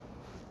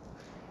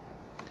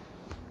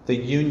The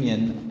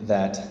union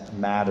that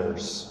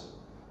matters.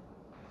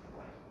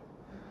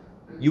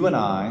 You and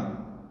I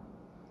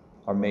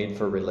are made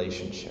for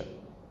relationship.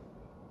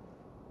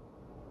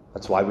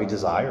 That's why we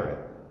desire it.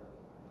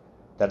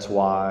 That's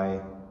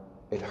why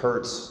it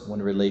hurts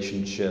when a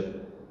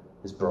relationship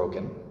is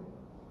broken.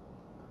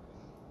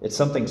 It's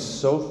something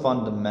so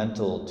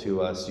fundamental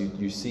to us.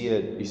 You see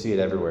it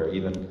everywhere.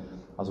 Even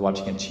I was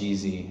watching a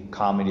cheesy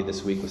comedy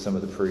this week with some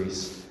of the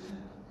priests.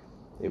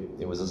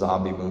 It was a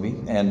zombie movie,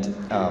 and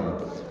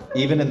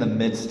even in the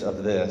midst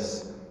of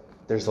this,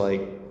 there's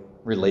like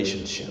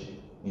relationship.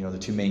 You know, the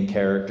two main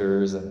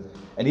characters,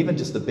 and even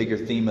just the bigger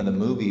theme of the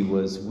movie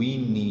was we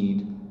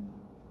need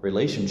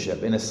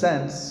relationship. In a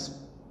sense,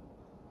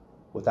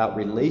 without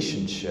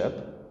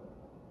relationship,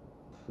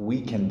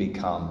 we can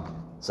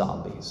become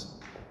zombies.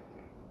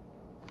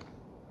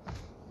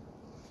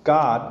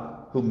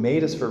 God, who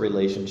made us for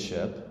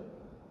relationship,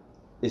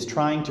 is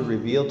trying to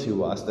reveal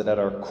to us that at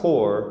our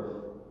core,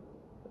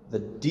 the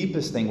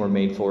deepest thing we're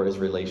made for is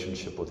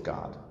relationship with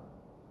God.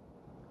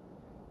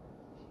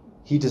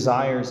 He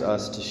desires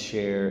us to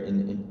share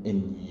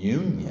in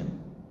union.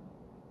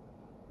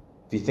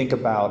 If you think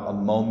about a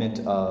moment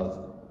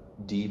of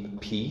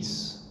deep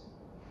peace,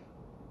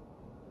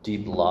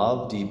 deep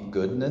love, deep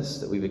goodness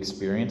that we've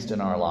experienced in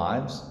our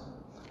lives,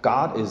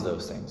 God is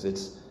those things.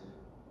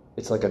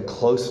 It's like a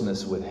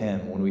closeness with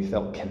Him when we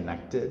felt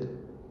connected,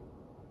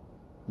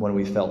 when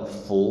we felt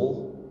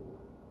full.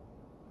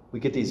 We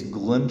get these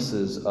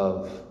glimpses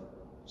of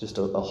just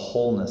a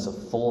wholeness, a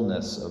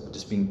fullness of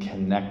just being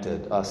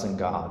connected, us and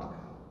God.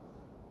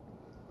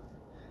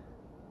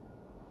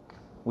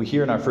 We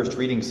hear in our first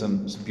reading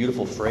some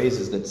beautiful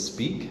phrases that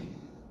speak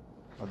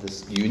of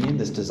this union,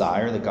 this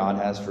desire that God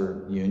has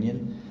for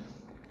union.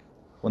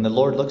 When the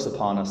Lord looks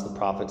upon us, the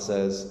prophet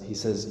says, He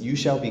says, "You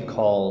shall be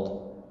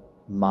called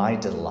my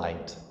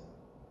delight,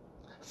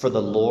 for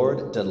the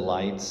Lord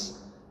delights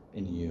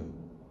in you."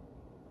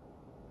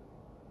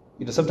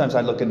 You know, sometimes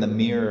I look in the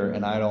mirror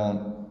and I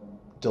don't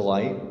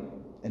delight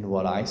in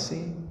what I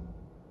see.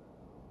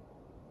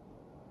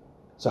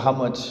 So how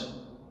much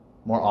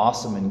more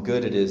awesome and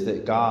good it is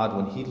that God,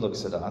 when He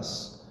looks at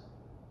us,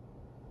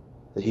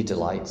 that He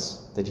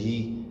delights, that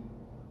He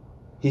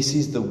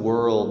sees the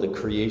world, the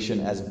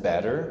creation as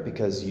better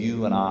because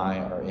you and I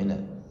are in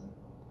it.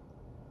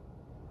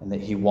 And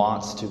that He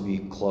wants to be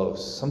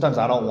close. Sometimes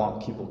I don't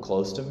want people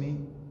close to me.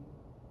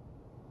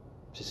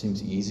 It just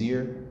seems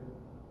easier.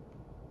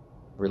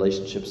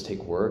 Relationships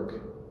take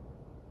work.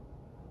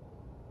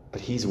 But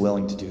He's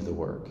willing to do the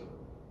work.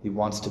 He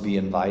wants to be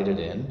invited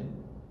in.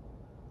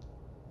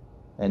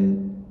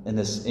 And in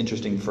this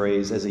interesting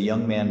phrase, as a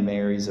young man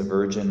marries a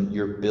virgin,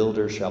 your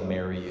builder shall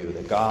marry you.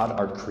 That God,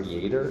 our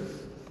Creator,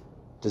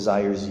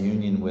 desires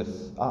union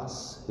with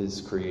us,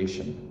 His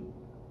creation.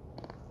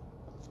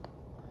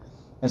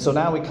 And so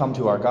now we come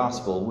to our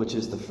gospel, which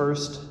is the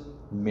first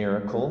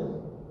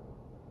miracle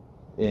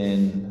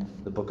in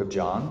the book of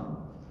John.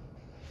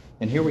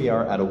 And here we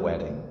are at a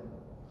wedding,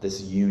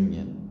 this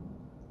union.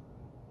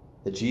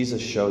 That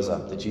Jesus shows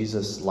up, that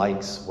Jesus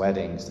likes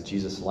weddings, that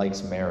Jesus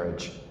likes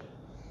marriage.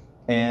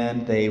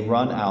 And they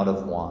run out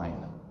of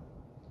wine.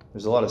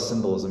 There's a lot of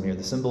symbolism here.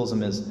 The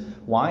symbolism is,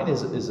 wine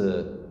is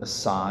a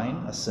sign,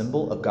 a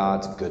symbol of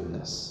God's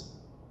goodness.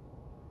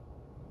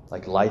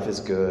 Like life is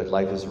good,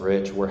 life is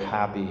rich, we're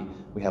happy,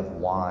 we have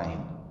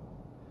wine.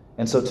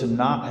 And so to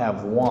not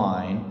have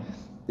wine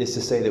is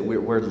to say that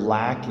we're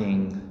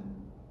lacking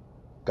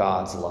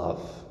God's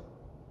love.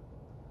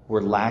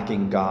 We're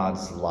lacking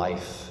God's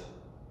life.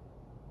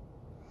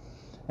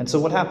 And so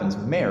what happens?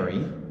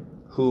 Mary,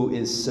 who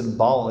is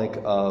symbolic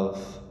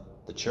of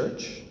the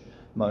church,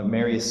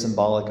 Mary is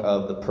symbolic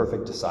of the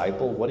perfect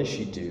disciple. What does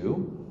she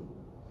do?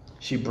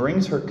 She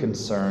brings her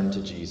concern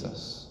to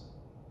Jesus.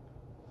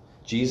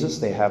 Jesus,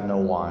 they have no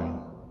wine.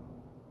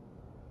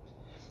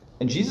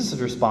 And Jesus'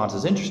 response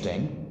is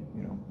interesting.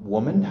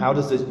 Woman, how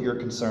does your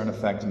concern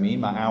affect me?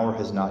 My hour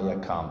has not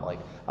yet come.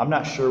 I'm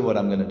not sure what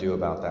I'm going to do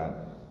about that.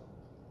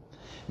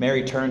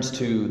 Mary turns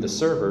to the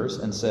servers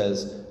and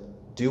says,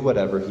 do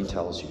whatever he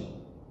tells you.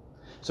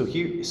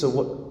 This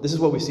is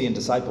what we see in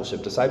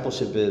discipleship.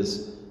 Discipleship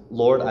is,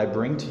 Lord, I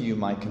bring to you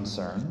my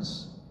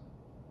concerns,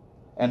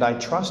 and I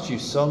trust you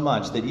so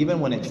much that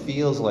even when it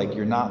feels like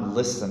you're not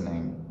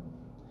listening,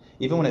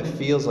 even when it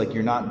feels like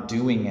you're not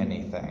doing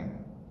anything,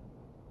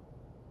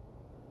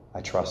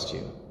 I trust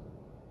you.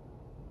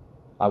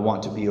 I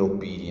want to be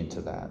obedient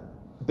to that.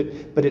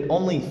 But it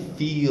only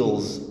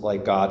feels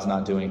like God's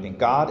not doing anything.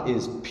 God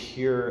is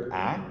pure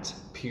act,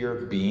 pure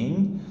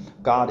being.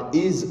 God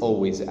is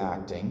always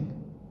acting.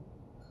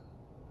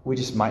 We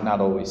just might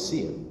not always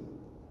see it.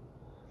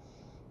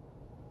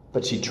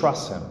 But she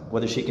trusts him.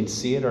 Whether she can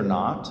see it or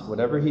not,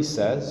 whatever he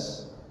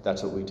says,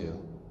 that's what we do.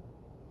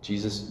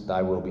 Jesus,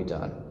 thy will be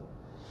done.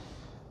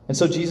 And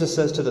so Jesus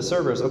says to the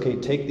servers, okay,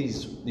 take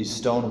these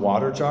stone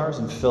water jars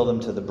and fill them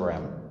to the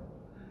brim.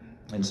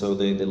 And so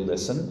they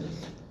listen.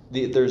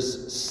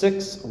 There's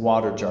 6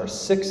 water jars.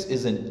 6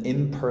 is an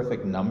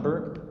imperfect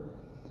number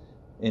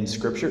in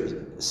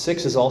Scripture.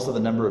 6 is also the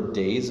number of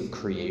days of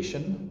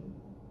creation.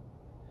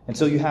 And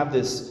so you have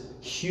this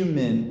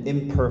human,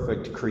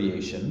 imperfect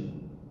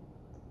creation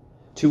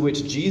to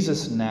which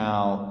Jesus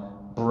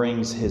now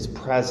brings his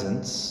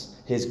presence,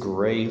 his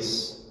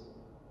grace,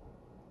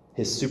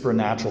 his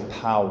supernatural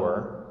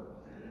power,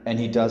 and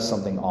he does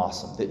something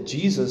awesome. That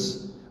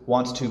Jesus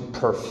wants to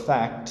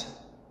perfect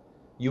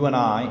you and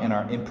I in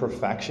our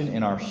imperfection,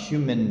 in our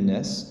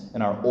humanness,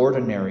 in our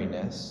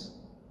ordinariness.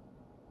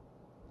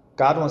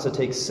 God wants to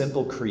take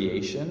simple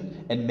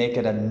creation and make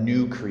it a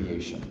new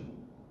creation.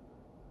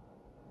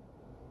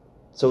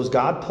 So is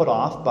God put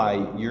off by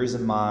yours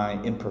and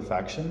my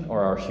imperfection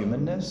or our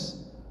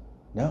humanness?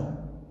 No.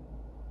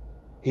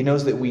 He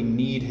knows that we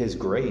need his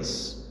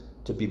grace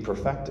to be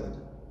perfected.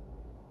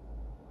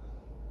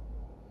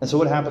 And so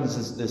what happens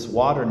is this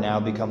water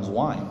now becomes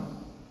wine.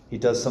 He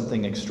does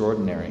something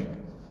extraordinary.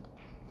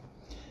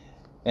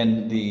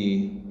 And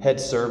the head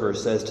server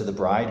says to the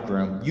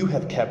bridegroom, "You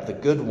have kept the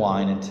good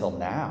wine until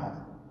now."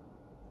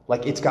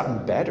 Like it's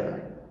gotten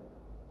better.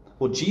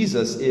 Well,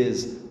 Jesus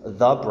is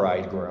the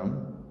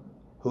bridegroom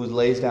who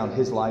lays down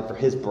his life for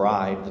his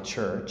bride, the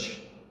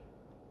church.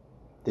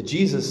 That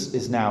Jesus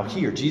is now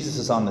here. Jesus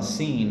is on the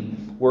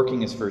scene working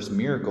his first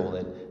miracle,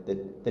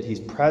 that he's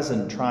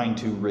present trying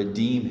to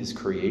redeem his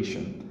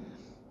creation.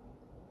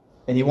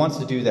 And he wants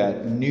to do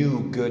that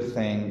new good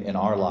thing in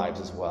our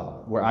lives as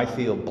well, where I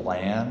feel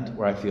bland,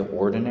 where I feel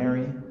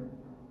ordinary,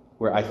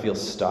 where I feel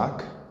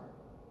stuck.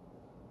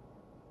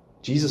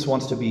 Jesus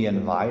wants to be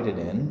invited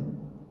in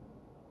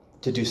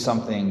to do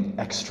something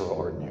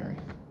extraordinary,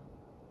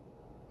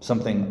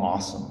 something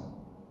awesome.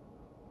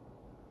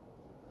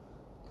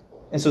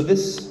 And so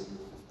this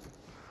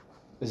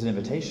is an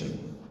invitation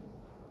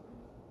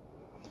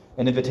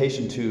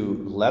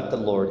to let the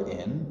Lord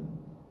in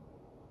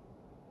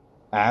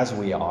as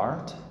we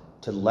are,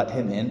 to let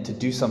him in, to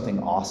do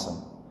something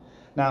awesome.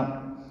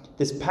 Now,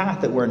 this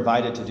path that we're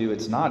invited to do,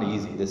 it's not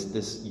easy.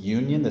 This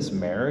union, this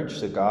marriage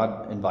that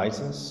God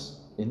invites us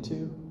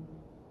into.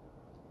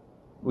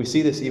 We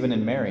see this even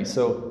in Mary.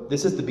 So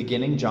this is the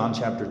beginning, John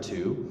chapter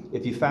 2.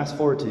 If you fast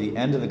forward to the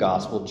end of the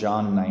gospel,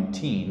 John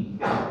 19,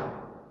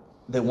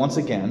 that once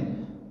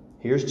again,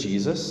 here's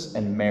Jesus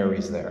and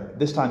Mary's there.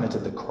 This time it's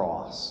at the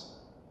cross.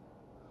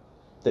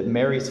 That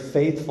Mary's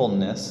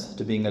faithfulness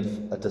to being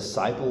a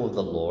disciple of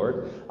the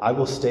Lord, I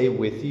will stay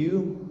with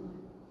you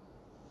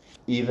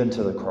even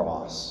to the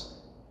cross.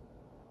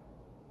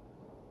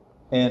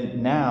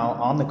 And now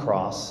on the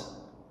cross,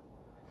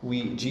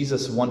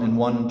 Jesus, in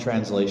one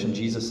translation,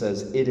 Jesus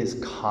says, "It is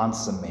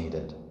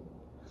consummated."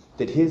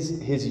 That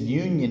his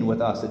union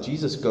with us, that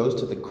Jesus goes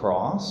to the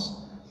cross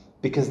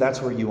because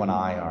that's where you and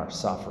I are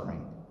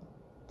suffering.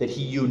 That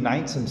he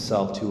unites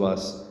himself to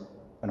us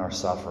in our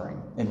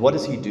suffering. And what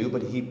does he do?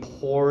 But he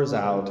pours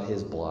out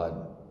his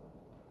blood.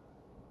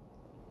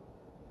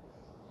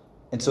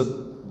 And so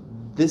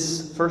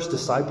this first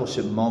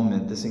discipleship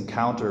moment, this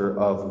encounter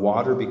of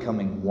water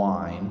becoming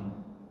wine,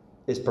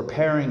 is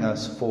preparing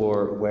us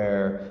for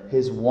where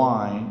his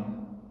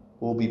wine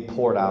will be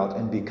poured out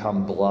and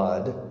become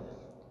blood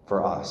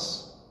for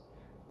us.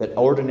 That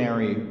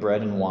ordinary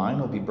bread and wine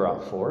will be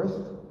brought forth,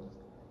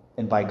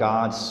 and by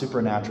God's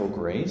supernatural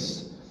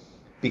grace,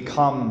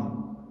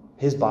 become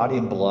his body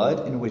and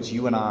blood in which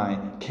you and I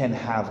can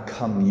have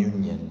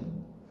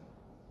communion,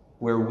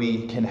 where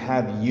we can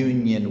have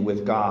union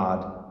with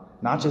God,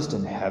 not just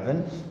in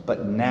heaven,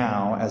 but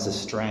now as a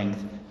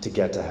strength to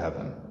get to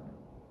heaven.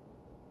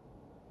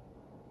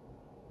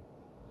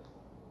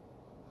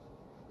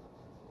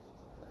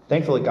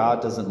 Thankfully,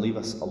 God doesn't leave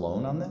us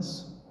alone on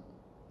this.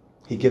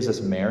 He gives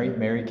us Mary.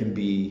 Mary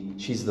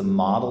she's the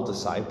model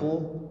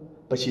disciple,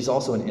 but she's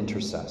also an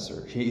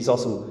intercessor. He's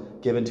also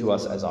given to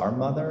us as our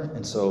mother.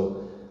 And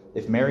so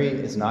if Mary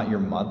is not your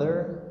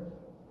mother,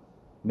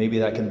 maybe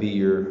that can be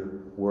your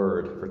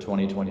word for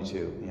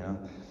 2022,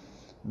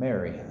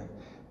 Mary.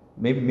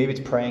 Maybe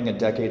it's praying a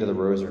decade of the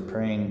rosary,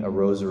 praying a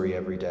rosary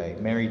every day.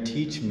 Mary,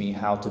 teach me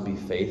how to be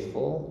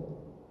faithful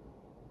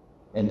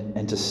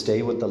and to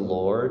stay with the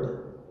Lord,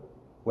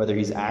 whether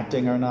he's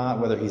acting or not,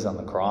 whether he's on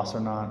the cross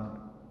or not.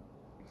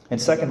 And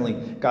secondly,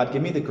 God,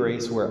 give me the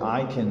grace where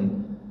I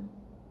can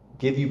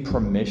give you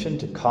permission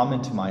to come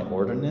into my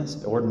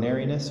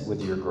ordinariness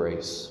with your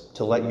grace,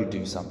 to let you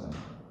do something.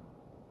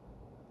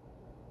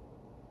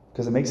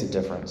 Because it makes a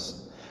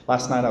difference.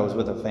 Last night I was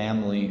with a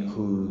family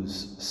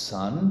whose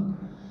son,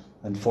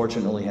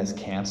 unfortunately, has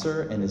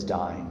cancer and is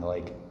dying,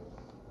 like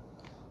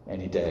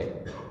any day.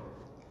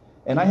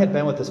 And I had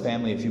been with this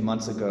family a few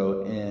months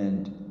ago,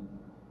 and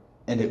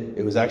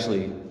it was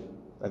actually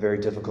a very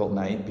difficult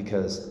night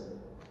because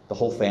the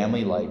whole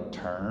family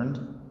turned,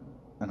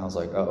 and I was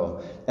like,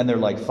 uh-oh. And they're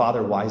like,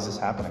 "Father, why is this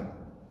happening?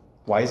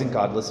 Why isn't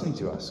God listening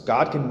to us?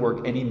 God can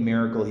work any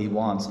miracle he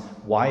wants.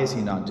 Why is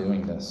he not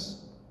doing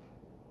this?"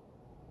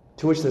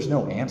 To which there's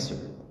no answer.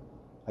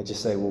 I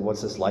just say, "Well,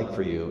 what's this like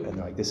for you?" And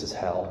they're like, "This is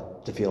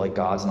hell." To feel like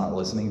God's not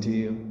listening to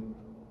you.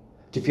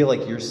 To feel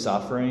like you're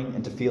suffering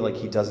and to feel like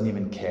he doesn't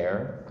even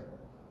care.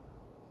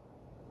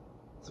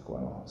 It's like,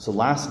 wow. So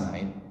last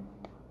night,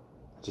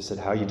 I just said,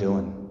 "How you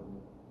doing?"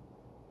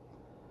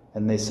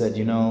 And they said,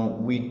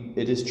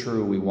 it is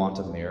true we want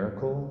a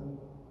miracle,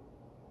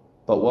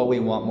 but what we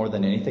want more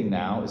than anything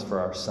now is for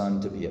our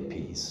son to be at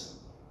peace.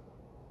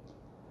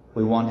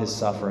 We want his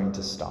suffering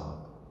to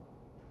stop.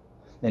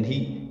 And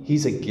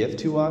he's a gift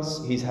to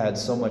us. He's had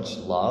so much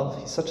love.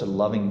 He's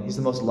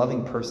the most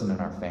loving person in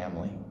our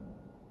family.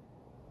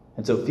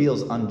 And so it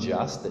feels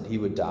unjust that he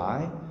would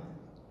die.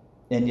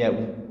 And yet,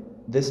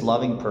 this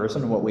loving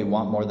person, what we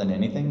want more than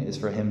anything is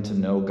for him to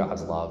know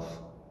God's love,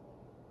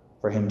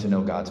 for him to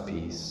know God's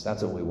peace.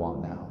 That's what we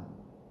want now.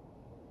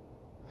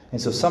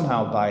 And so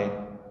somehow, by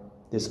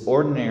this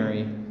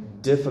ordinary,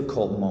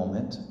 difficult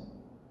moment,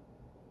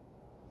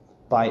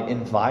 by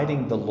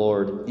inviting the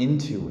Lord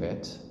into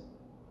it,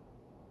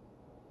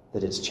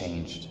 that it's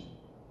changed.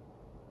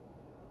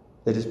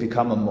 That it's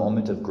become a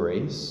moment of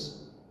grace,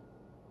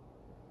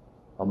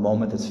 a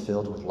moment that's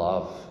filled with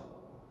love.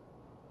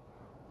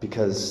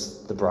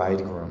 Because the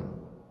bridegroom,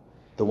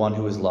 the one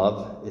who is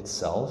love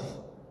itself,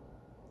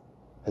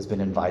 has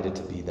been invited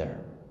to be there.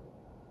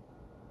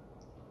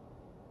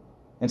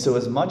 And so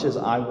as much as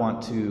I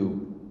want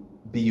to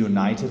be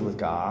united with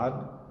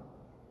God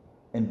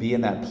and be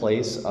in that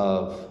place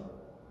of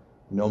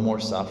no more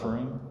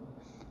suffering,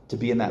 to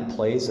be in that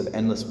place of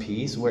endless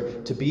peace,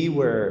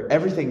 where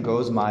everything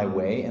goes my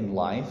way in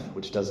life,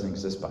 which doesn't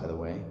exist, by the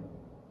way.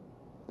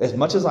 As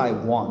much as I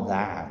want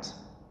that,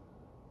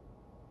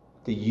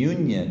 the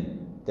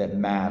union that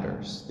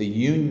matters, the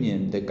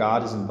union that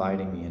God is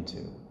inviting me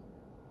into,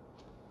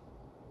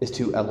 is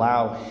to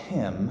allow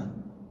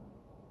him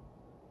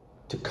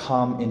to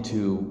come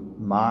into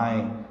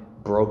my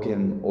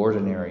broken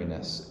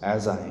ordinariness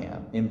as I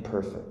am,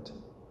 imperfect.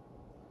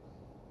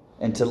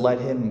 And to let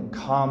him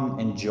come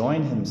and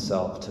join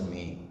himself to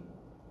me,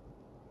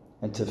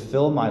 and to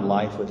fill my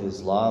life with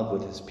his love,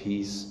 with his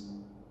peace,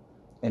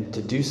 and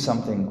to do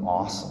something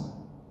awesome,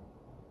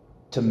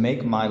 to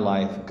make my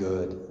life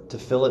good, to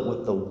fill it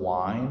with the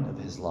wine of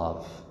his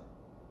love.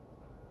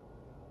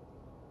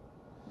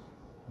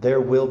 There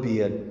will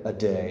be a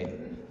day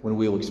when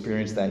we will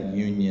experience that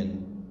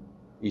union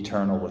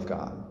eternal with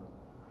God.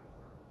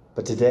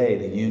 But today,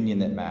 the union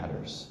that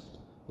matters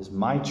is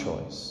my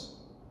choice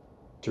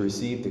to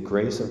receive the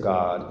grace of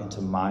God into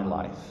my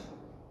life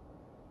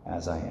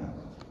as I am.